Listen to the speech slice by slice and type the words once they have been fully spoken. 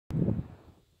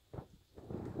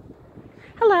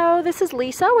Hello, this is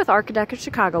Lisa with Archadeck of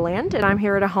Chicagoland, and I'm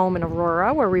here at a home in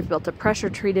Aurora where we've built a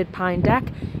pressure-treated pine deck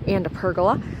and a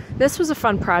pergola. This was a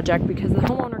fun project because the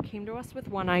homeowner came to us with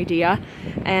one idea,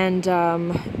 and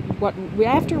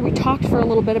after we talked for a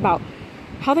little bit about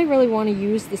how they really want to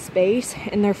use the space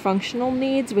and their functional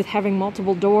needs with having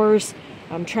multiple doors,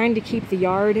 trying to keep the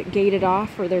yard gated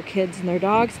off for their kids and their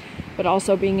dogs, but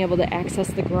also being able to access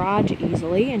the garage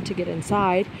easily and to get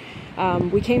inside.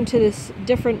 We came to this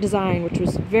different design, which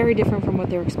was very different from what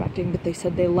they were expecting, but they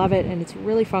said they love it and it's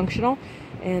really functional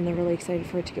and they're really excited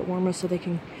for it to get warmer so they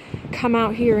can come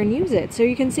out here and use it. So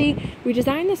you can see we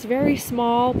designed this very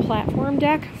small platform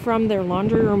deck from their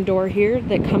laundry room door here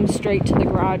that comes straight to the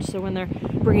garage, so when they're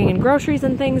bringing in groceries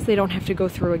and things they don't have to go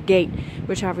through a gate,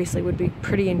 which obviously would be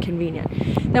pretty inconvenient.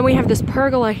 Then we have this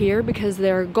pergola here because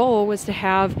their goal was to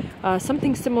have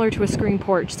something similar to a screen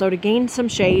porch, so to gain some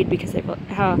shade because you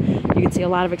can see a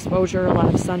lot of exposure, a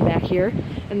lot of sun back here,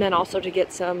 and then also to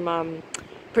get some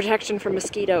protection from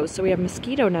mosquitoes. So we have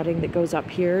mosquito netting that goes up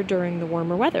here during the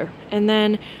warmer weather. And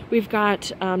then we've got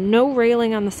no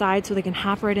railing on the side so they can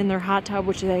hop right in their hot tub,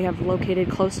 which they have located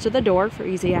close to the door for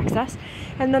easy access.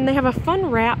 And then they have a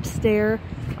fun wrap stair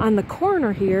on the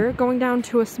corner here going down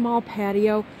to a small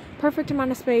patio. Perfect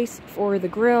amount of space for the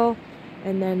grill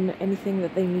and then anything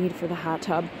that they need for the hot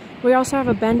tub. We also have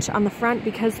a bench on the front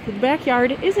because the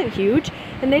backyard isn't huge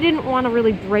and they didn't want to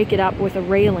really break it up with a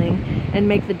railing and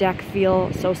make the deck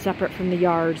feel so separate from the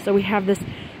yard. So we have this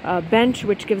bench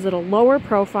which gives it a lower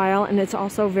profile, and it's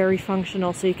also very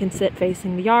functional, so you can sit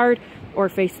facing the yard or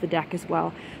face the deck as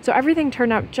well. So everything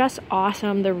turned out just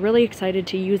awesome. They're really excited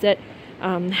to use it.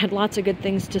 Had lots of good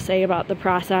things to say about the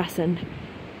process, and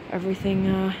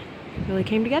everything really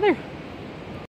came together.